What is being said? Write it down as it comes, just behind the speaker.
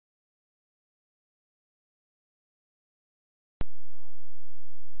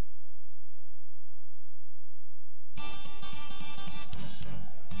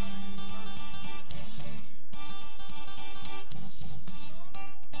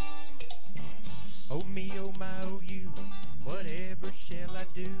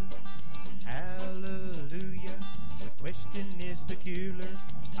question is peculiar.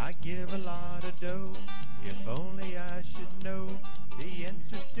 I give a lot of dough. If only I should know the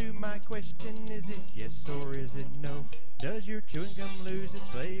answer to my question. Is it yes or is it no? Does your chewing gum lose its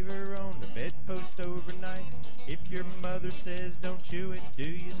flavor on the bedpost overnight? If your mother says don't chew it, do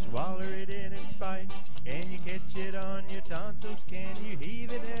you swallow it in spite? Can you catch it on your tonsils? Can you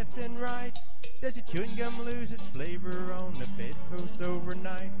heave it left and right? Does your chewing gum lose its flavor on the bedpost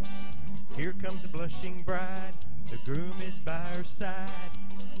overnight? Here comes the blushing bride, the groom is by her side.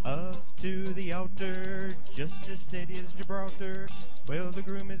 Up to the altar, just as steady as Gibraltar. Well, the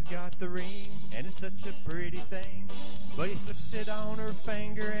groom has got the ring, and it's such a pretty thing. But he slips it on her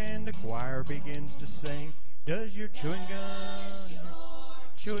finger, and the choir begins to sing. Does your chewing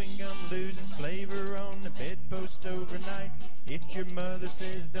gum lose its flavor on the bedpost overnight? If your mother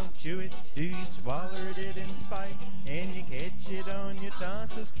says don't chew it, do you swallow it in spite? And you catch it on your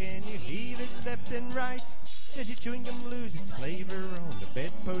tonsils, can you heave it left and right? Does your chewing gum lose its flavor on the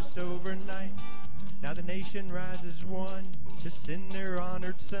bedpost overnight? Now the nation rises one to send their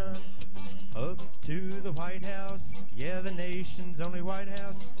honored son up to the White House, yeah, the nation's only White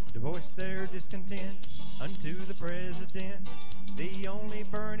House, to voice their discontent unto the president. The only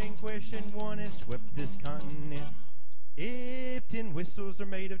burning question one has swept this continent. If tin whistles are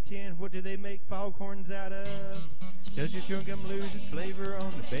made of tin, what do they make foghorns out of? Does your chewing gum lose its flavor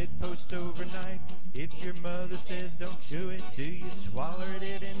on the bedpost overnight? If your mother says don't chew it, do you swallow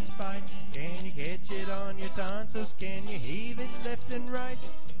it in spite? Can you catch it on your tonsils? Can you heave it left and right?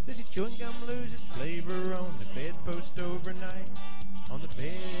 Does your chewing gum lose its flavor on the bedpost overnight? On the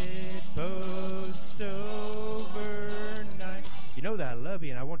bedpost overnight. You know that I love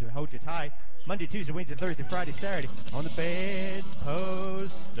you and I want to hold you tight. Monday, Tuesday, Wednesday, Thursday, Friday, Saturday. On the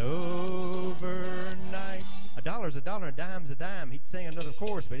bedpost overnight. $1's a dollar, a dime's a dime. He'd sing another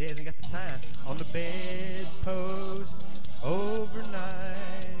chorus, but he hasn't got the time. On the bedpost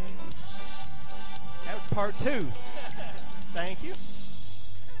overnight. That was part 2. Thank you.